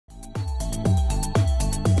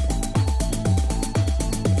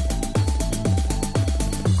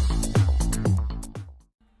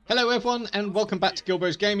Hello everyone and welcome back to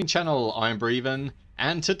GilBroz Gaming Channel. I'm Broeven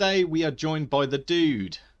and today we are joined by the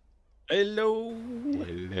dude. Hello.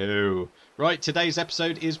 Hello. Right, today's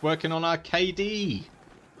episode is working on our KD.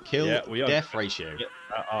 Kill-death ratio.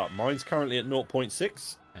 Yeah, mine's currently at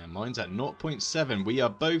 0.6. And mine's at 0.7. We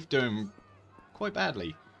are both doing quite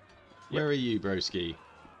badly. Where are you, broski?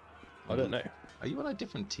 I don't know. Are you on a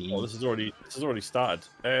different team? Oh, this has already started.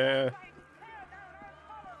 I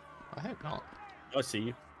hope not. I see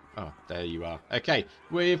you. Oh, there you are. Okay,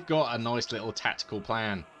 we've got a nice little tactical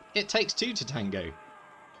plan. It takes two to tango. It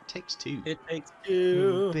takes two. It takes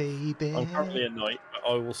two. Oh, baby. I'm currently at night,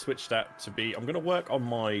 but I will switch that to be. I'm going to work on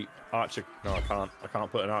my archer. No, I can't. I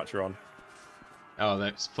can't put an archer on. Oh,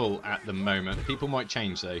 that's full at the moment. People might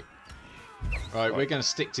change though. Right, we're going to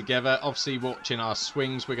stick together. Obviously, watching our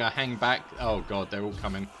swings, we're going to hang back. Oh god, they're all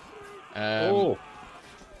coming.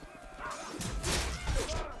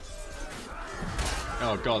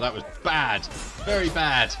 Oh god, that was bad. Very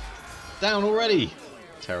bad. Down already.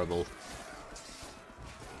 Terrible.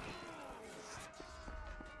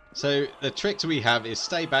 So the tricks we have is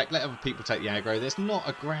stay back, let other people take the aggro. There's not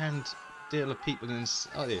a grand deal of people in this.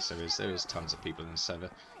 Oh yes, there is. There is tons of people in the server.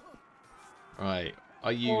 Right.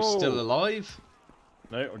 Are you still alive?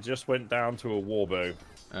 No, I just went down to a warbow.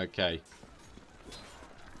 Okay.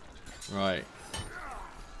 Right.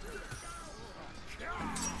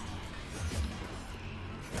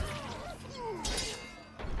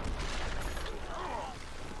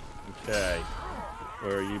 Okay.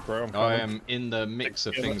 Where are you, bro? I am in the mix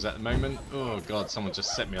of things at the moment. Oh god, someone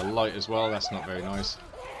just set me a light as well. That's not very nice.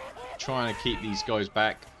 Trying to keep these guys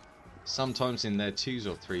back. Sometimes in their 2s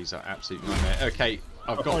or 3s are absolute nightmare. Okay,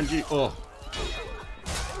 I've got you. Oh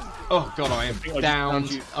god, I am down.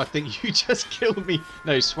 I think you just killed me.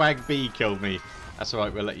 No, Swag B killed me. That's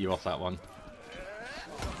alright, we'll let you off that one.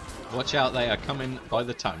 Watch out, they are coming by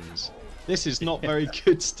the tons. This is not very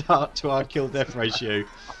good start to our kill-death ratio.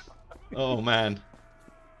 Oh man.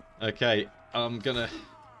 Okay, I'm gonna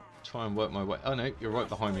try and work my way. Oh no, you're right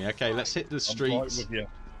behind me. Okay, let's hit the streets. I'm right with you.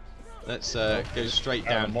 Let's go straight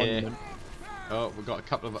down here. Oh, we've got a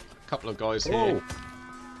couple of guys here.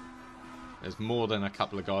 There's more than a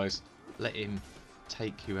couple of guys. Let him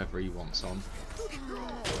take whoever he wants on.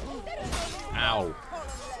 Ow.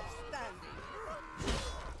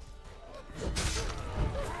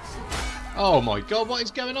 Oh my god, what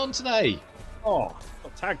is going on today? Oh,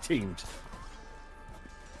 got tag teamed.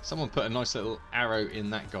 Someone put a nice little arrow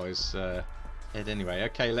in that guy's head anyway.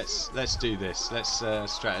 Okay, let's do this. Let's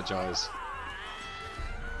strategize.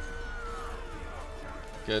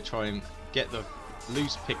 Gonna try and get the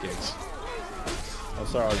loose pickings. Oh,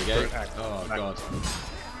 sorry. There we go. Oh god.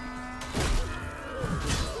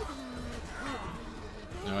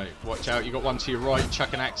 Alright, watch out. You got one to your right,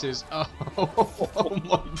 chucking axes. Oh, oh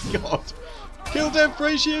my god. Kill-death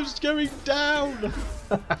ratio's going down.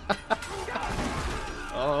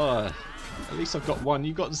 Oh, at least I've got one.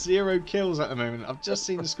 You've got 0 kills at the moment. I've just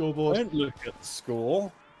seen the scoreboard. Don't look at the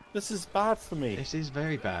score. This is bad for me. This is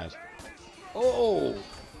very bad. Oh,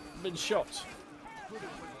 been shot.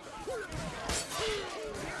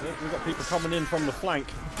 We've got people coming in from the flank.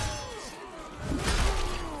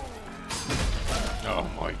 Oh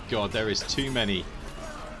my god, there is too many.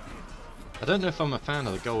 I don't know if I'm a fan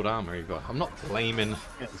of the gold armor either. I'm not blaming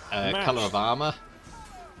colour of armour.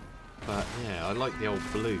 But yeah, I like the old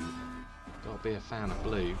blue. Gotta be a fan of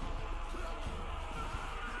blue.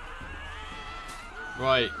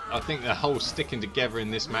 Right, I think the whole sticking together in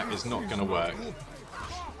this map is not gonna work.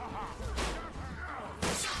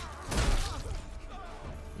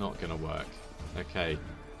 Not gonna work. Okay.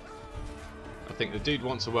 I think the dude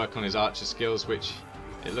wants to work on his archer skills, which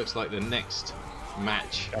it looks like the next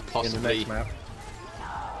match possibly.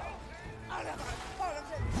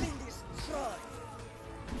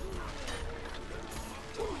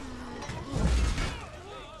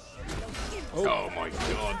 Oh my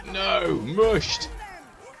god, no! Mushed!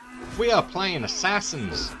 We are playing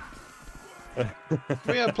assassins!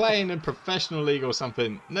 We are playing in professional league or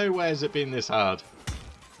something. Nowhere has it been this hard.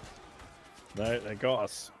 No, they got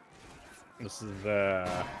us. This is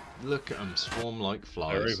look at them swarm like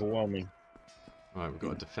flies. They're overwhelming. Right, we've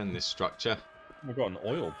got to defend this structure. We've got an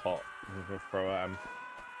oil pot. We'll throw at them.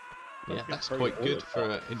 Yeah, that's quite good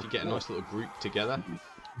for if you get a nice little group together.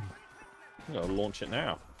 I'm gonna launch it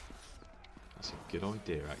now. That's a good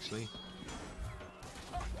idea, actually.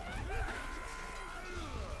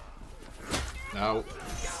 No.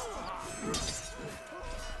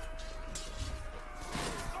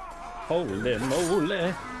 Holy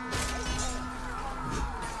moly!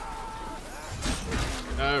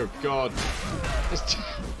 Oh god.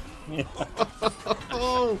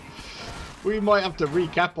 Oh, we might have to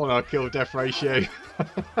recap on our kill-death ratio.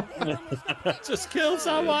 Just kill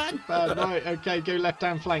someone. Bad, right, okay, go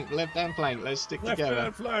left-hand flank, left-hand flank. Let's stick together.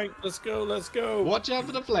 Left flank. Let's go. Let's go. Watch out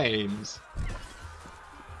for the flames.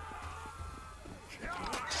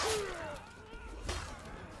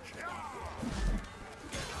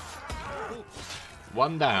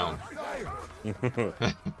 One down. About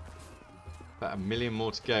a million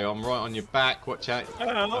more to go. I'm right on your back. Watch out.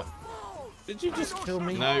 Did you just kill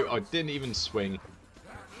me? No, I didn't even swing.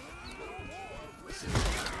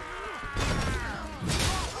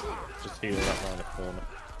 Just heal that round the corner.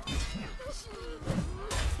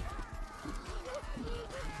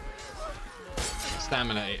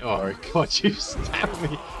 Stamina. Oh god, you stabbed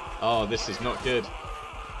me. Oh, this is not good.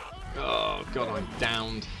 Oh god, I'm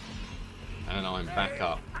downed. And I'm back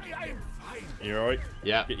up. You alright?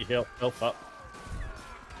 Yeah. Get your health up.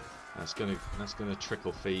 That's gonna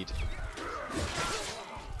trickle feed.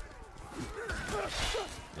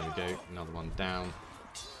 There we go, another one down.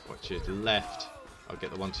 Watch your left. I'll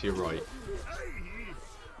get the one to your right.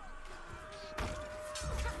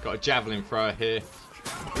 Got a javelin thrower here.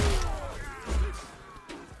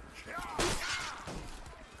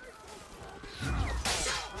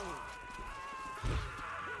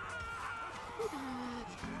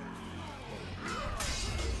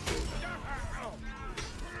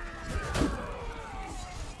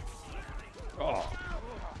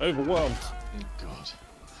 Overwhelmed. Oh god.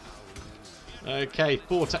 Okay,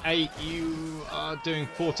 4 to 8. You are doing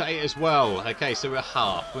 4 to 8 as well. Okay, so we're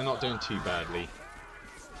half. We're not doing too badly.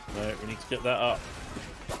 No, we need to get that up.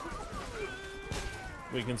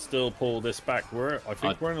 We can still pull this back. I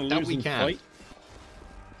think we're in a losing fight.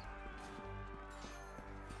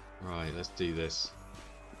 Right, let's do this.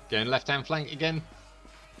 Going left-hand flank again.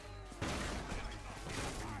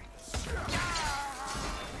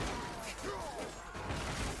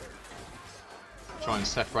 Try and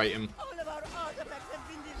separate him.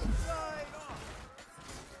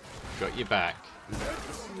 Got your back.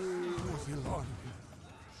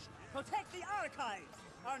 Protect the archives.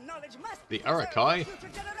 Our knowledge must the Urukai?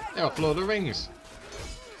 They're off Lord of the Rings.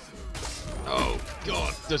 Oh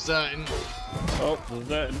god, deserting. Oh,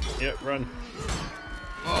 deserting. Yep, run.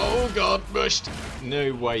 Oh god, mushed.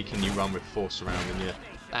 No way can you run with force surrounding you.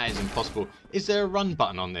 That is impossible. Is there a run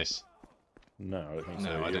button on this? No, I don't think so.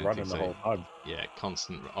 No, I don't running think so. the whole time. Yeah,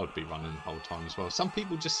 constant. I'd be running the whole time as well. Some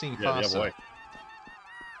people just seem Yeah, the faster. other way.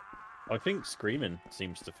 I think screaming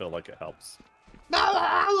seems to feel like it helps.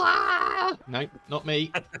 No, not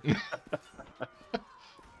me.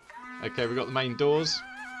 Okay, we got the main doors.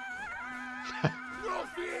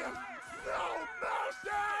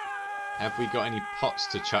 Have we got any pots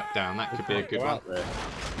to chuck down? That could be a good one.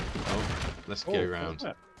 Oh, let's go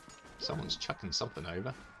round. Someone's chucking something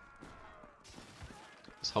over.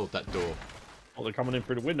 Let's hold that door. Oh, they're coming in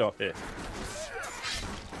through the window up here.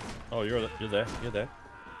 Oh, you're there. You're there.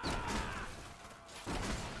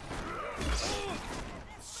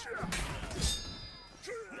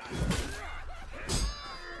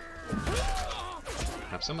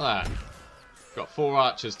 Have some of that. Got 4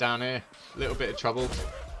 archers down here. A little bit of trouble.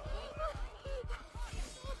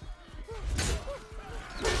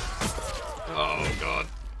 Oh god.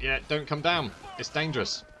 Yeah, don't come down. It's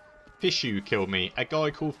dangerous. Fishu killed me. A guy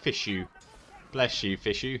called Fishu. Bless you,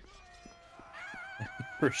 Fishu.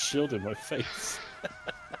 For a shield in my face.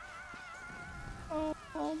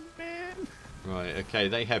 Oh man. Right, okay,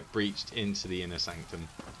 they have breached into the inner sanctum.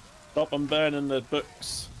 Stop them burning the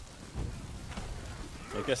books.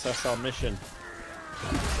 I guess that's our mission.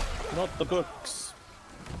 Not the books.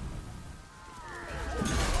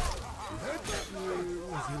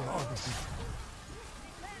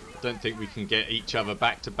 Don't think we can get each other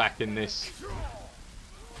back to back in this.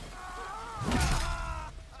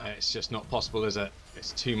 It's just not possible, is it?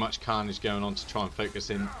 It's too much carnage going on to try and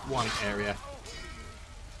focus in one area.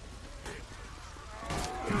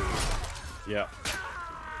 Yeah.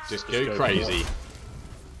 Just go crazy.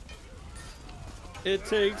 It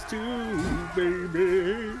takes 2,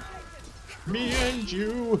 baby. Me and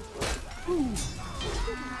you.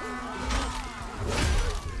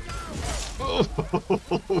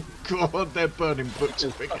 Oh god, they're burning books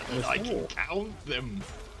quicker than I can count them.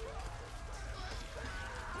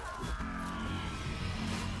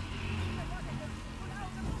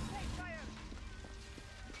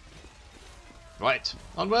 Right,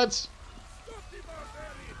 onwards.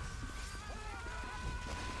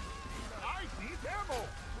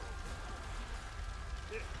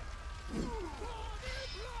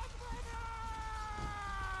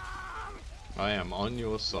 I am on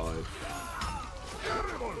your side.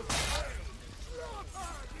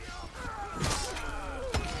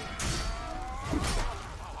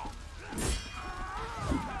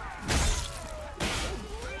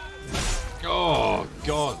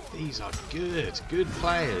 god, these are good. Good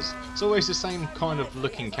players. It's always the same kind of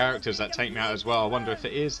looking characters that take me out as well. I wonder if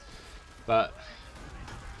it is. But,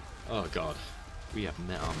 oh god. We have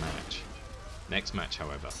met our match. Next match,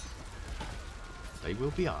 however, they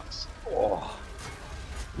will be ours. Oh.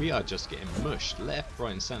 We are just getting mushed left,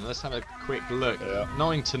 right, and centre. Let's have a quick look. Yeah.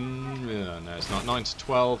 9 to no, it's not 9 to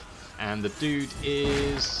 12, and the dude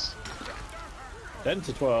is 10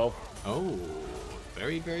 to 12. oh,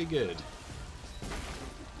 very, very good.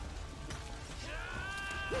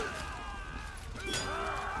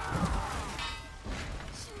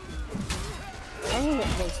 Oh,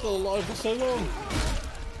 I'm still alive for so long.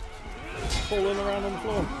 Falling around on the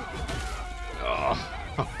floor. Oh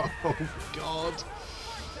god.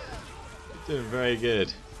 You're doing very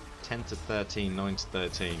good. 10 to 13, 9 to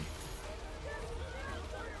 13.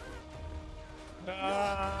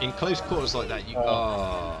 In close quarters like that, you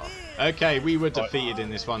okay, we were defeated in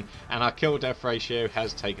this one, and our kill death ratio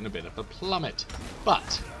has taken a bit of a plummet.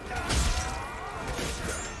 But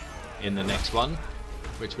in the next one,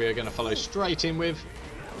 which we are going to follow straight in with,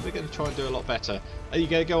 we're going to try and do a lot better. Are you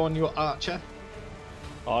going to go on your archer?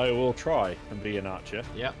 I will try and be an archer.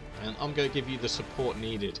 Yep, and I'm going to give you the support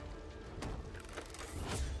needed.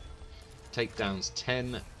 Takedowns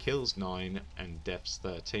 10, kills 9, and deaths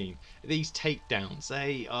 13. These takedowns,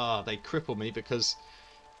 they cripple me because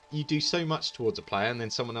you do so much towards a player and then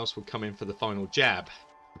someone else will come in for the final jab.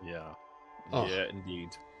 Yeah. Oh. Yeah, indeed.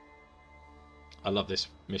 I love this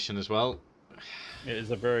mission as well. It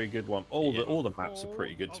is a very good one. All the maps are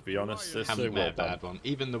pretty good, to be honest. They're Haven't so met well a bad one.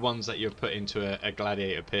 Even the ones that you've put into a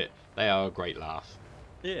gladiator pit, they are a great laugh.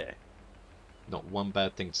 Yeah. Not one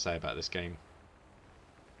bad thing to say about this game.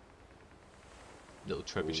 Little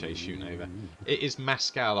trebuchet shooting over. It is mass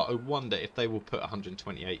scale. I wonder if they will put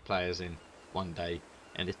 128 players in one day,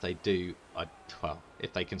 and if they do, well,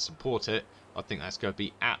 if they can support it, I think that's going to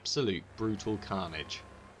be absolute brutal carnage.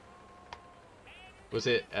 Was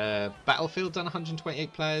it Battlefield done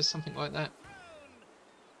 128 players, something like that?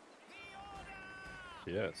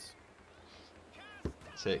 Yes.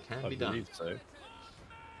 So it can be done. I believe so.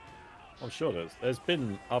 I'm sure there's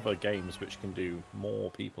been other games which can do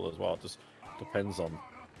more people as well. It just depends on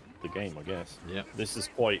the game, I guess. Yeah. This is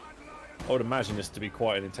quite. I would imagine this to be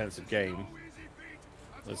quite an intensive game.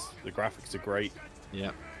 The graphics are great.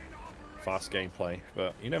 Yeah. Fast gameplay,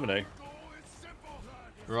 but you never know.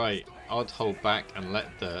 Right, I'd hold back and let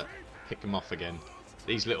the pick them off again.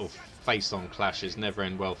 These little face-on clashes never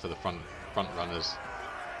end well for the front runners.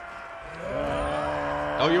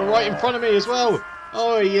 Oh, you're right in front of me as well.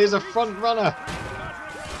 Oh, he is a front runner.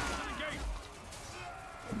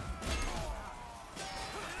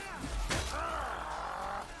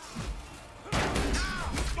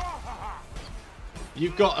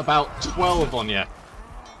 You've got about 12 on you.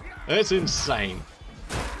 That's insane.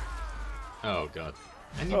 Oh god.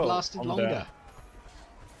 And you blasted longer.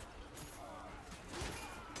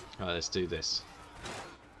 Right, let's do this.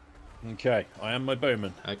 Okay, I am my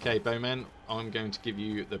bowman. Okay, bowman, I'm going to give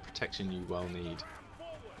you the protection you well need.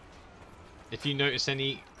 If you notice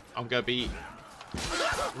any, I'm going to be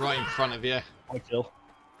right in front of you. I kill.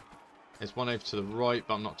 There's one over to the right,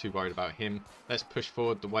 but I'm not too worried about him. Let's push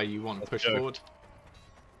forward the way you want to push forward.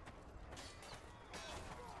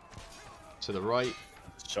 To the right.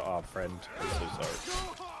 Shut up, friend. I'm so sorry.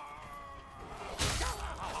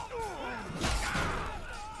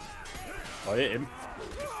 I hit him.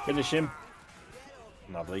 Finish him.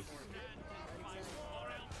 Lovely.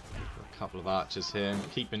 A couple of archers here.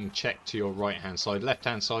 Keep in check to your right hand side. Left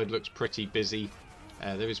hand side looks pretty busy.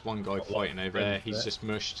 There is one guy fighting over there. He's just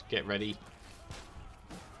mushed. Get ready.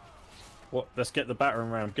 What? Let's get the battering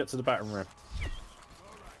ram. Get to the battering ram.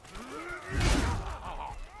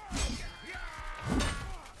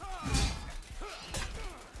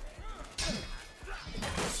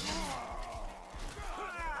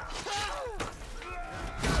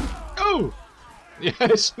 Oh!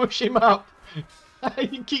 Yeah, smush him up.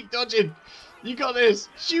 You keep dodging. You got this.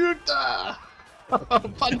 Shoot!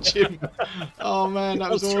 Punch him. Oh man,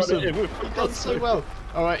 that was awesome. He done so well.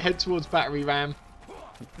 All right, head towards battery ram.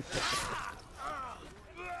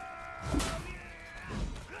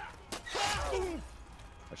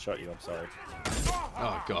 I shot you. I'm sorry.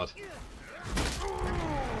 Oh god.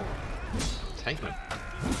 Take him.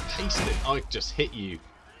 Taste it. I just hit you.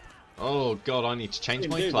 Oh god, I need to change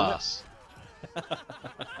my class.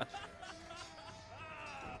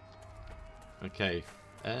 Okay.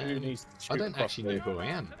 I don't actually know who I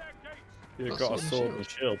am. You've got a sword and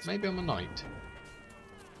shield. Maybe I'm a knight.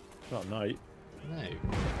 Not a knight. No. I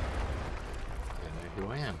don't know who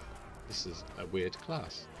I am. This is a weird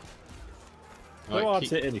class. No hard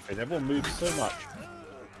to hit anything. Everyone moves so much.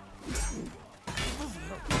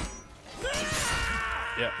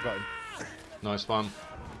 Yeah, got him. Nice one.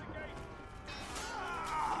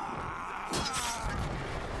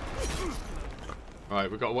 Right,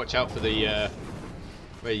 we've got to watch out for the,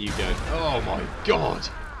 where you go. Oh my god!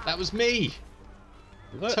 That was me!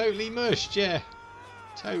 Totally mushed, yeah.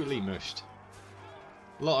 Totally mushed.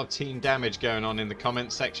 A lot of team damage going on in the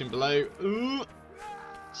comments section below. Ooh!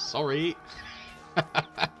 Sorry.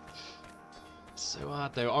 So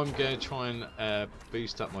hard though. I'm going to try and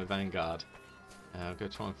boost up my Vanguard. I'm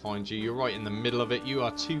going to try and find you. You're right in the middle of it. You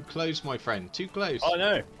are too close, my friend. Too close. I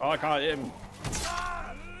know. I can't hit him.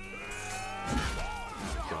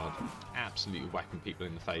 God. Absolutely whacking people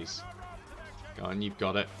in the face. Go on, you've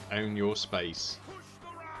got it. Own your space.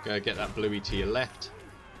 Go get that bluey to your left.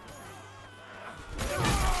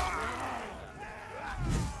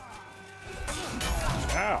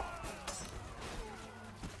 Ow.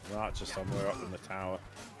 Right, just somewhere up in the tower.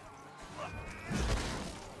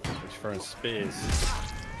 He's throwing spears.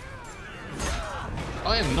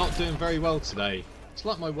 I am not doing very well today. It's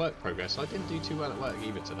like my work progress. I didn't do too well at work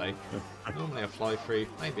either today. Normally I fly through.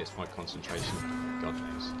 Maybe it's my concentration. God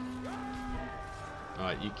knows.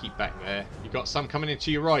 Alright, you keep back there. You got some coming in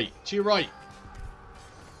to your right. To your right.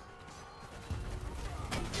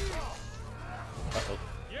 Uh-oh.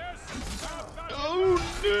 Oh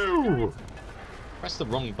no! Press the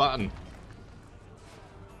wrong button.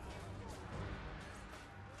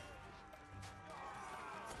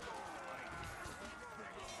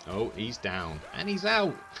 Oh, he's down. And he's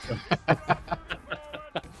out.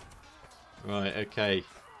 Right, okay.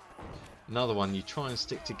 Another one. You try and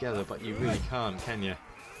stick together, but you really can't, can you?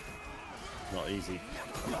 Not easy.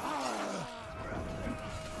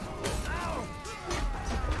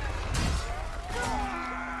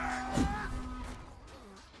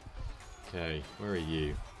 Okay, where are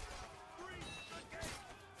you?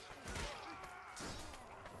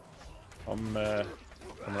 I'm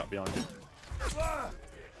coming up behind you.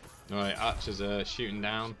 Alright, archers are shooting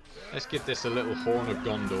down. Let's give this a little Horn of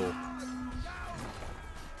Gondor.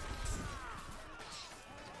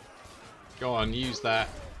 Go on, use that.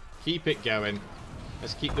 Keep it going.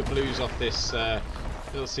 Let's keep the blues off this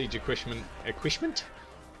little siege equipment. Equipment?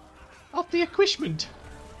 Off the equipment!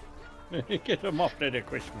 Get them off that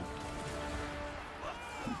equipment.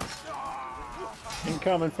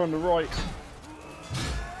 Incoming from the right.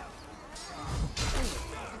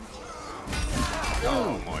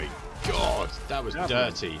 Oh my god, that was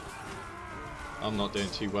dirty. I'm not doing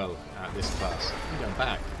too well at this class. I'm going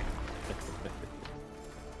back.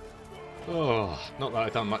 Oh, not that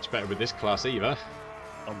I've done much better with this class either.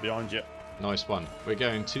 I'm behind you. Nice one. We're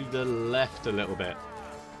going to the left a little bit.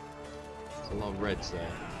 There's a lot of reds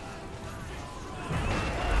there.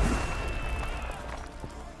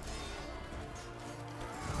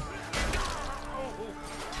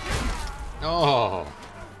 Oh,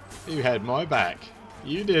 you had my back.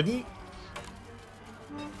 You didn't.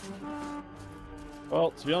 Well,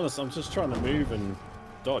 to be honest, I'm just trying to move and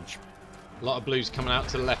dodge. A lot of blues coming out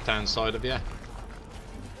to the left-hand side of you. I'm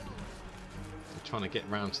trying to get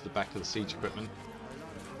round to the back of the siege equipment.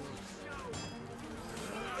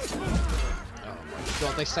 Oh my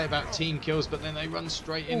god, they say about team kills, but then they run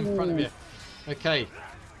straight in front of you. Okay.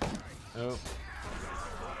 Oh.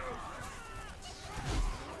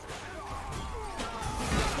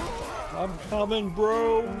 I'm coming,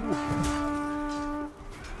 bro.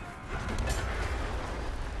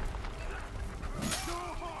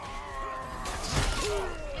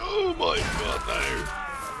 Oh my god, no!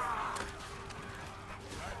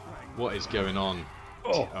 What is going on?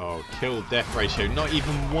 Oh, kill-death ratio. Not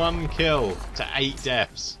even 1 kill to 8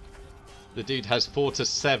 deaths. The dude has 4 to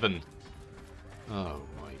 7. Oh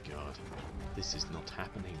my god. This is not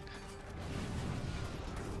happening.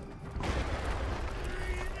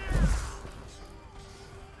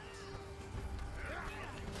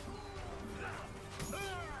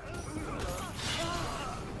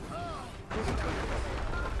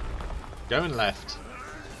 Going left.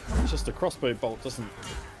 It's just a crossbow bolt just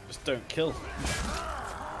don't kill.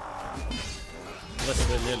 Unless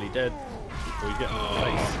they're nearly dead before you get in the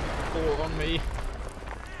face. 4 on me.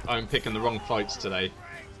 I'm picking the wrong fights today.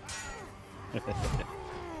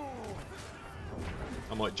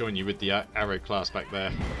 I might join you with the arrow class back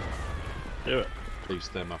there. Do it.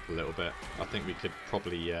 Boost them up a little bit. I think we could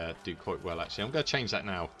probably do quite well actually. I'm going to change that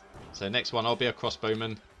now. So next one I'll be a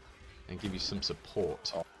crossbowman and give you some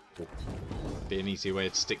support. Be an easy way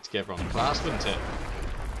to stick together on the class, wouldn't it?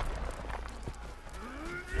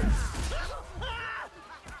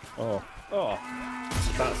 Oh. I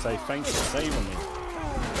was about to say thanks for saving me.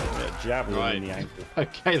 A bit of javelin in the ankle.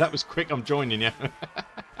 Okay, that was quick. I'm joining you.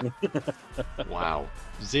 Wow.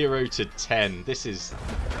 0 to 10. This is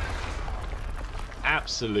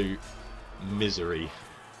absolute misery.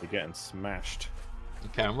 You're getting smashed.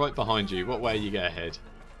 Okay, I'm right behind you. What way you get ahead?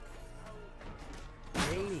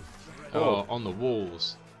 Oh, on the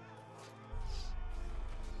walls.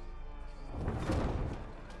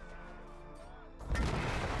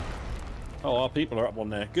 Oh, our people are up on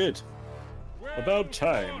there. Good. About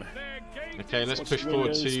time. Okay, let's What's push your forward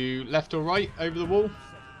ways? to left or right over the wall.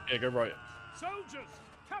 Yeah, go right. Soldiers,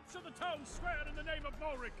 capture the town square in the name of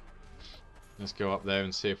Ulrich. Let's go up there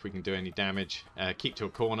and see if we can do any damage. Keep to a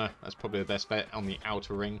corner. That's probably the best bet on the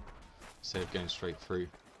outer ring instead of going straight through.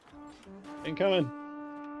 Incoming.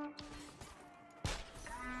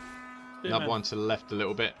 Another one to the left a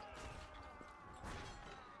little bit.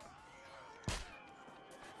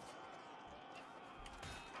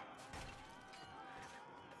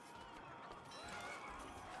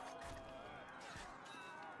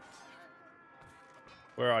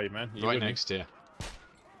 Where are you, man? You Right with me? next to you.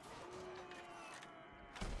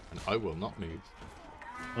 And I will not move.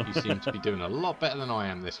 You seem to be doing a lot better than I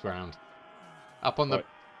am this round. Up on the... Right.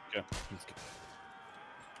 Yeah, let's go.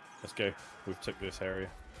 Let's go. We've took this area.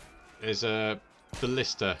 There's a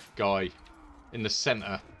ballista guy in the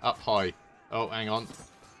centre, up high. Oh, hang on.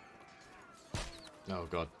 Oh,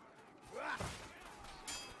 God.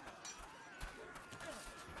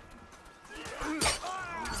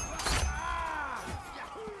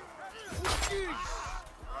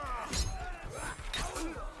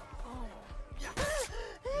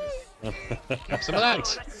 Have some of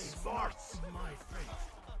that.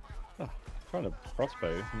 Oh, trying to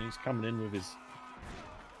crossbow, and he's coming in with his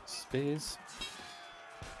spears.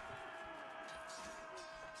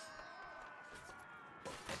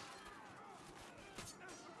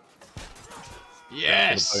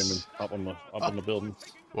 Yes. Up on the building.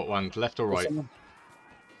 What one? Left or right?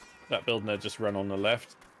 That building there just ran on the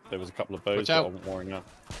left. There was a couple of bows Watch that I out. wasn't warring up.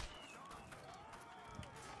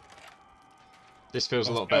 This feels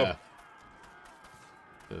a lot go. better.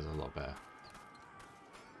 Feels a lot better.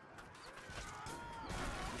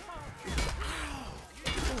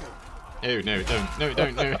 Oh no, don't, no,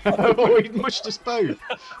 don't, no. Oh, he mushed us both.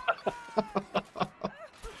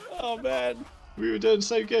 Oh man! We were doing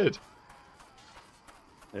so good.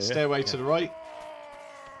 Yeah, Stairway to the right.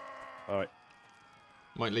 All right.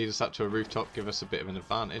 Might lead us up to a rooftop, give us a bit of an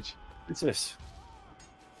advantage. What's this?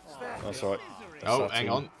 That's all right. Oh, That's hang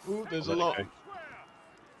our on. team. Ooh, there's a Let it lot. go.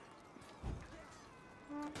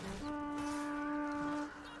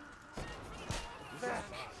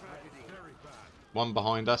 One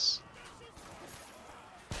behind us.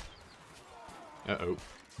 Uh-oh.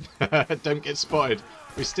 Don't get spotted.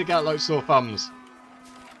 We stick out like sore thumbs.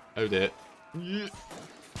 Oh dear. Yeah.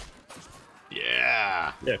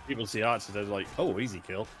 Yeah, people see archers, they're like, oh, easy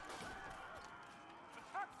kill.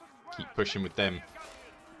 Keep pushing with them.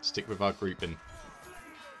 Stick with our grouping.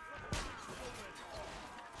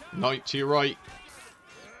 Knight to your right.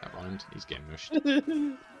 That rhymed. He's getting mushed.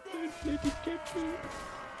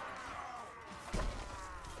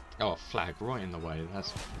 Oh, a flag right in the way.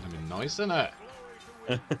 That's nice, isn't it?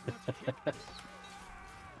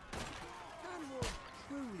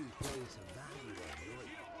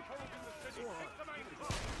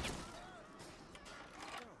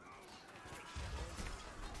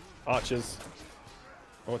 Archers,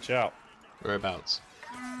 watch out. Whereabouts?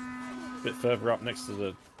 A bit further up next to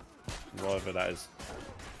the whatever that is.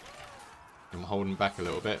 I'm holding back a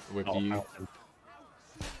little bit with Oh, you. mountain.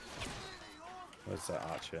 Where's that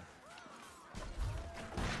archer?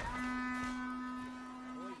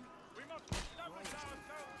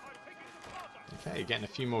 Okay, getting a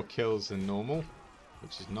few more kills than normal,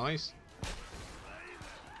 which is nice.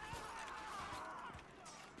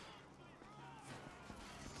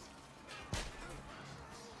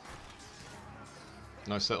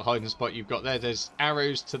 Nice little hiding spot you've got there. There's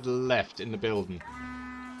arrows to the left in the building.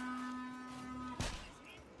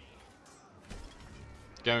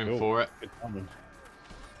 Going Cool. for it. Good coming.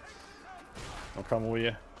 I'll come with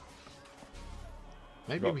you.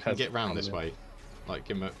 Maybe Got we can get peasant round this coming way. Like,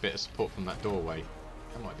 give him a bit of support from that doorway.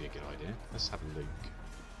 That might be a good idea. Let's have a look.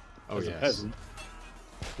 Oh, There's a yes. peasant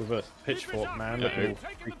with a pitchfork, man. Looking all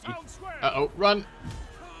freaky. Uh-oh, run!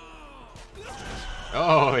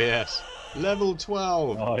 Oh, yes. Level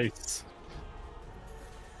 12. Nice.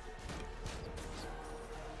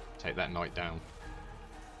 Take that knight down.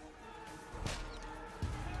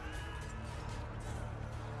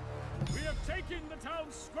 We have taken the town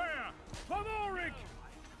square. From Ulrich.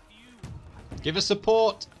 Give us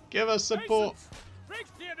support! Give us support! Break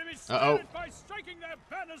the enemy's Uh-oh. spirit by striking their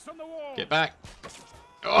banners from the wall. Get back!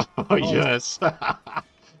 Oh, yes!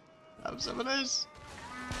 Have some of this.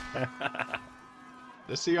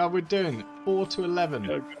 Let's see how we're doing. 4 to 11.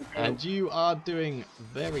 Go, go, go. And you are doing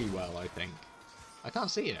very well, I think. I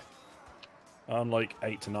can't see it. I'm like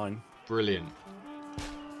 8 to 9. Brilliant.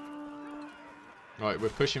 Right, we're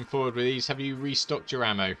pushing forward with these. Have you restocked your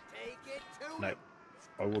ammo? No.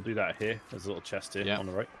 I will do that here. There's a little chest here on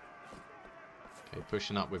the right. Okay,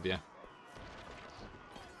 pushing up with you.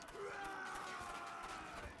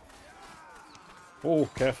 Oh,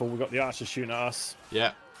 careful. We've got the archers shooting at us.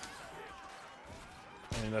 Yeah.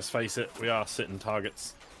 I mean, let's face it. We are sitting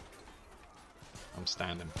targets. I'm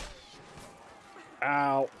standing.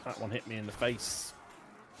 Ow. That one hit me in the face.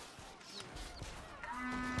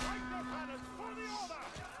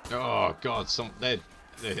 Oh, God. They're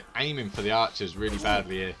aiming for the archers really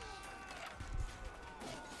badly here.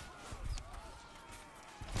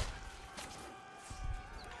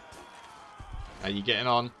 How you getting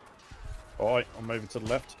on? Alright, I'm moving to the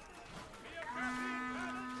left.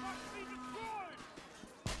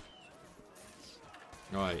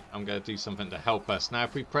 Right, I'm going to do something to help us. Now,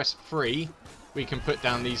 if we press 3, we can put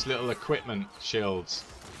down these little equipment shields,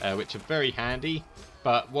 which are very handy.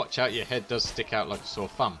 But watch out, your head does stick out like a sore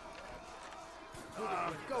thumb.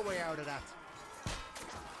 Go way out of that.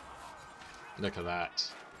 Look at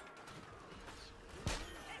that.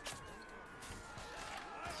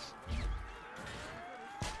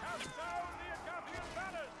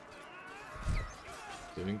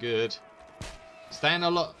 Doing good. Staying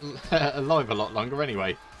alive a lot longer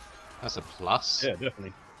anyway. That's a plus. Yeah,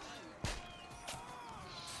 definitely.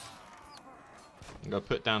 I'm going to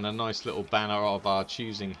put down a nice little banner of our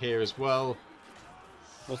choosing here as well.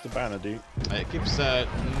 What's the banner do? It gives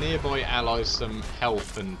nearby allies some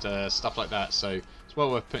health and stuff like that, so it's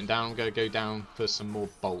well worth putting down. I'm going to go down for some more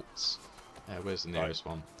bolts. Where's the nearest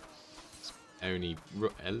one? It's only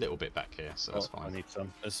a little bit back here, so that's fine. I need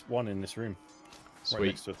some. There's one in this room. Sweet. Right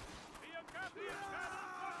next to it.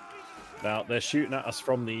 Now, they're shooting at us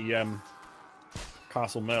from the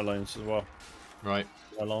Castle Merlons as well. Right.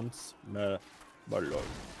 Merlons. Merlon.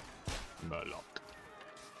 Murloc.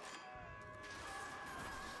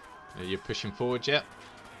 You're pushing forward yet?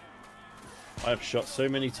 I have shot so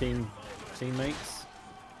many teammates.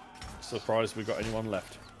 Surprised we've got anyone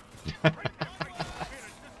left.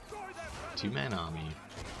 2-man army.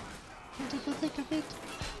 Into the thick of it.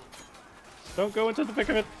 Don't go into the thick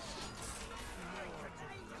of it.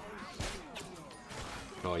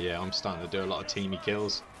 Oh yeah, I'm starting to do a lot of teamy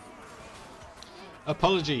kills.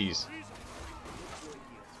 Apologies.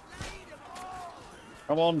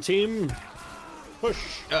 Come on, team.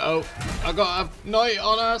 Push. Uh-oh. I got a knight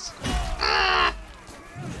on us. Ah!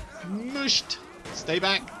 Mushed. Stay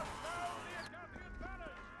back.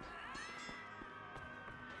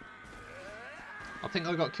 I think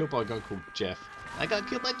I got killed by a guy called Jeff. I got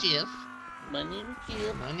killed by Jeff. My name is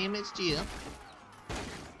Jeff. My name is Jeff.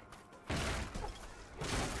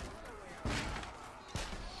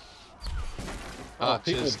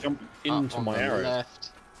 People jump into my arrows.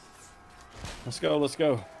 Left. Let's go, let's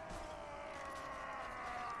go.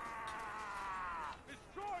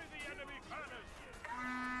 Destroy the enemy banners.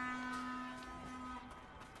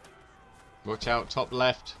 Watch out, top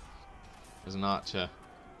left. There's an archer.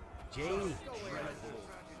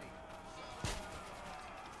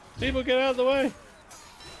 People, get out of the way.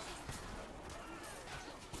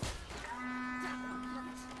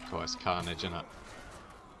 God, it's carnage, isn't it?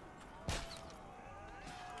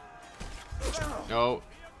 Oh,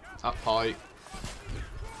 up high.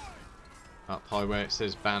 Up high where it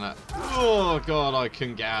says banner. Oh god, I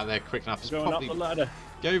couldn't get out of there quick enough. It's Going probably... up the ladder.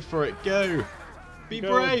 Go for it, go! Be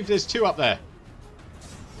Go. brave, there's 2 up there.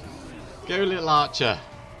 Go, little archer.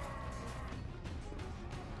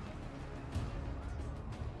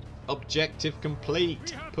 Objective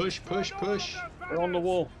complete. Push, push, push. We're on the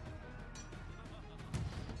wall.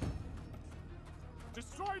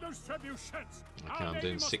 Destroy those trebuchets. Okay, I'm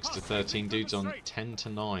doing 6 to 13 dudes on 10 to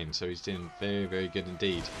 9, so he's doing very, very good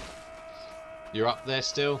indeed. You're up there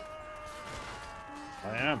still?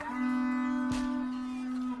 I am.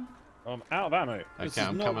 I'm out of ammo. Okay,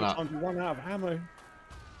 I'm coming up. Time to run out of ammo.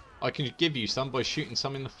 I can give you some by shooting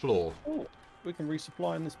some in the floor. Oh, we can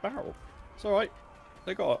resupply in this barrel. It's all right.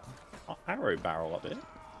 They got an arrow barrel up here.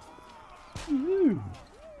 Ooh,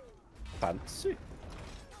 fancy.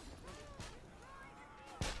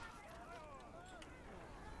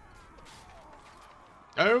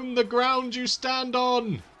 Own the ground you stand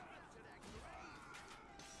on!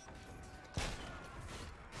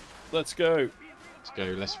 Let's go. Let's go,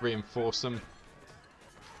 let's reinforce them.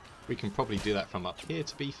 We can probably do that from up here,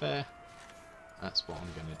 to be fair. That's what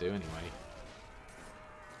I'm going to do anyway.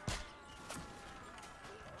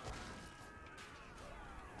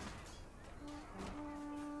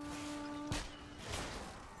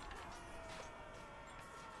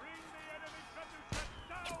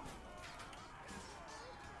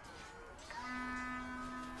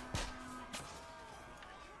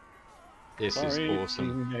 This is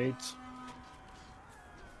awesome. Teammates.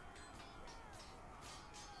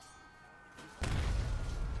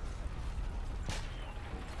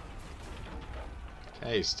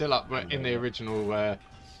 Okay, still up in the original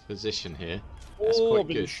position here. That's Oh, quite I've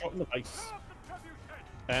been good. shot in the face.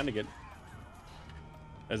 And again.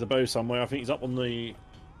 There's a bow somewhere. I think he's up on the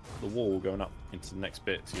wall going up into the next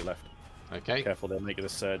bit to your left. Okay. Careful, they'll make it a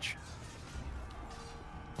surge.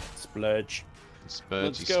 Splurge.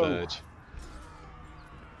 Spurgy splurge.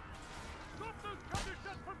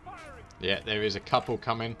 Yeah, there is a couple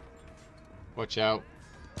coming. Watch out.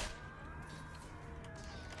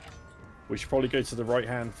 We should probably go to the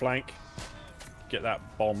right-hand flank. Get that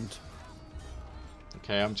bombed.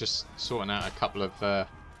 Okay, I'm just sorting out a couple of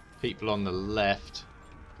people on the left.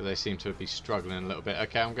 Because they seem to be struggling a little bit.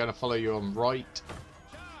 Okay, I'm going to follow you on right.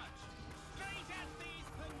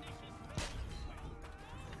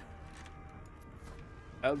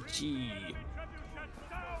 Oh, gee.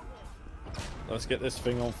 Let's get this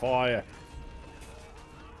thing on fire.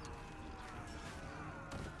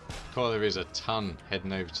 Cool, there is a ton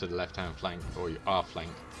heading over to the left-hand flank, or our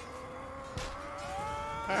flank.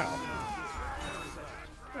 Ow.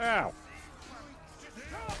 Ow.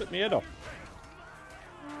 Put me head off.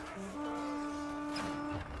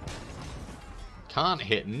 Can't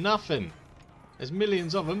hit nothing. There's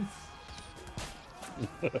millions of them.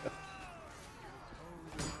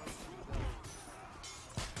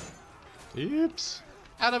 Oops.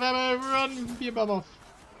 Out of ammo, run your bum off.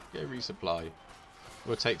 Go resupply.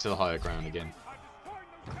 We'll take to the higher ground again.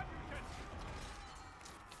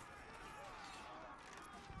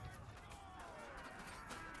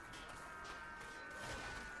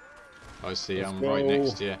 I see, I'm right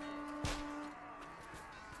next to you.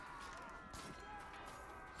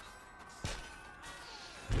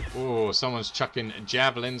 Oh, someone's chucking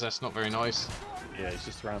javelins. That's not very nice. Yeah, it's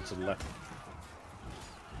just around to the left.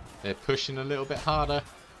 They're pushing a little bit harder.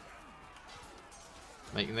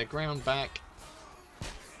 Making their ground back.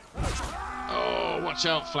 Oh, watch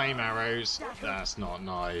out, flame arrows. That's not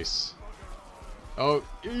nice. Oh,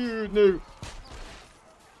 ew, no.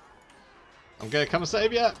 I'm going to come and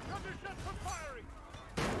save you.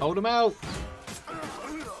 Hold them out.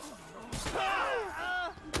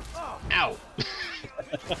 Ow.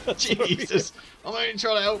 Jesus. I'm only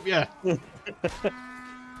trying to help you.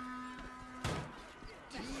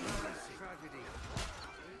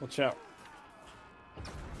 Watch out.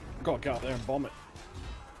 Gotta get out there and bomb it.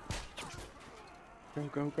 Go,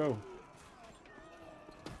 go, go.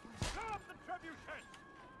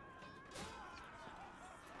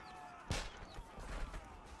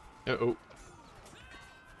 Uh-oh.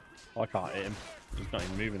 I can't hit him. He's not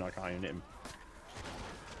even moving, I can't even hit him.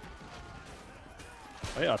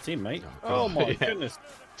 Oh yeah, our teammate. Oh my Yeah. goodness.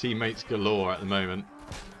 Teammates galore at the moment.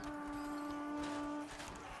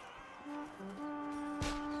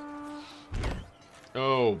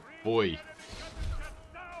 Oh boy.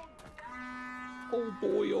 Oh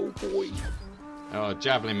boy, oh boy. Oh,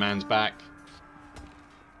 Javelin Man's back.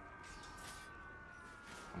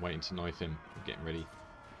 I'm waiting to knife him. I'm getting ready.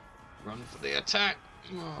 Run for the attack.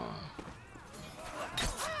 Oh.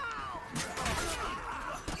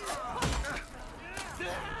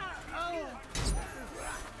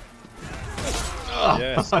 Oh,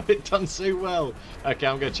 Yes. I've done so well. Okay,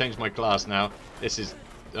 I'm going to change my class now. This is...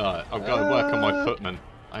 I've got to work on my footman.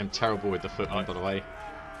 I am terrible with the footman, by the way.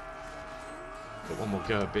 But one more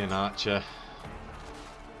go at being archer.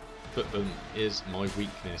 Footman is my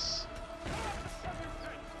weakness.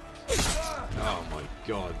 Oh my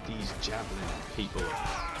god, these javelin people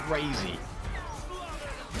are crazy.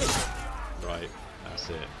 Right, that's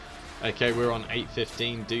it. Okay, we're on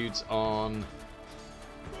 8:15. Dude's on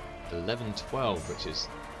 11:12, which is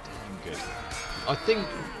damn good. I think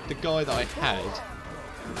the guy that I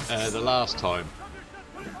had the last time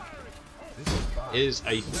is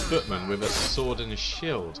a footman with a sword and a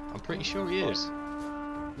shield. I'm pretty sure he is.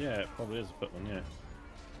 Yeah, it probably is a footman, yeah.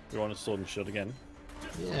 We're on a sword and shield again.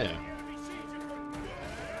 Yeah.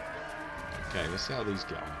 Okay, let's see how these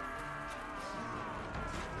get on.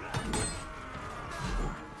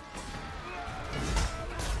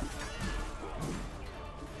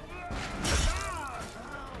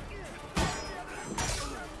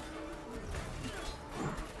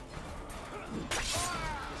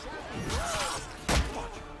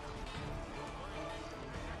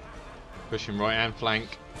 Push him right hand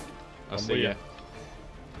flank. I see ya.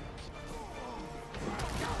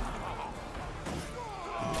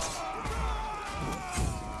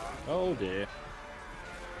 Oh dear.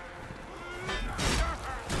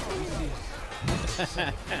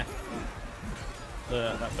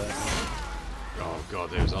 That person. Oh god,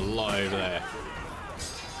 there's a lot over there.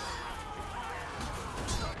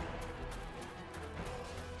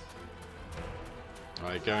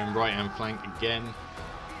 Alright, going right hand flank again.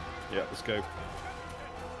 Yeah, let's go.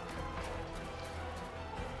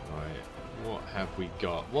 Right, what have we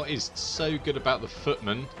got? What is so good about the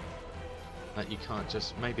footman that you can't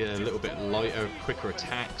just, maybe a little bit lighter, quicker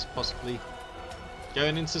attacks possibly.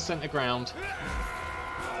 Going into centre ground.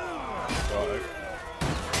 Right.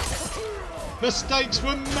 Mistakes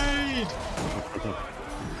were made!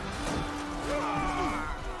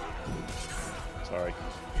 Sorry,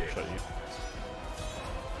 shot you.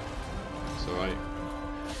 It's alright.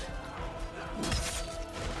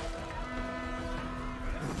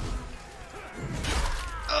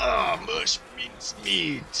 Ah, mush mince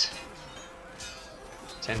meat!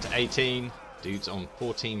 10 to 18. Dudes on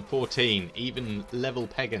 14-14. Even level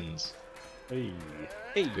pagans. Hey.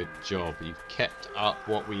 Hey. Good job. You've kept up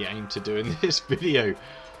what we aim to do in this video.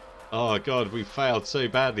 Oh god, we failed so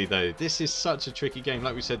badly though. This is such a tricky game.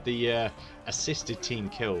 Like we said, the assisted team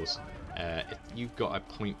kills. If you've got a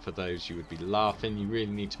point for those, you would be laughing. You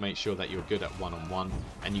really need to make sure that you're good at one-on-one,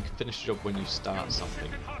 and you can finish the job when you start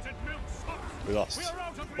something. We lost.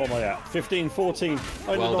 What am I at? 15-14.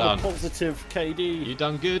 Well done. Positive KD. You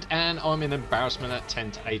done good, and I'm in embarrassment at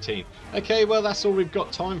 10 to 18. Okay, well that's all we've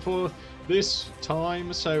got time for this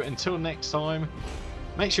time. So until next time,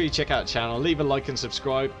 make sure you check out the channel, leave a like and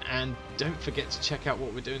subscribe, and don't forget to check out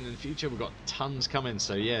what we're doing in the future. We've got tons coming,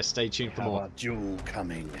 so yeah, stay tuned for more. Our duel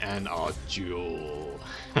coming. And our duel.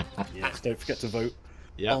 Yes, don't forget to vote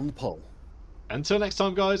on the poll. Until next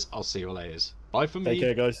time, guys, I'll see you all later. Bye from me. Take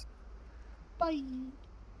care, guys. Bye.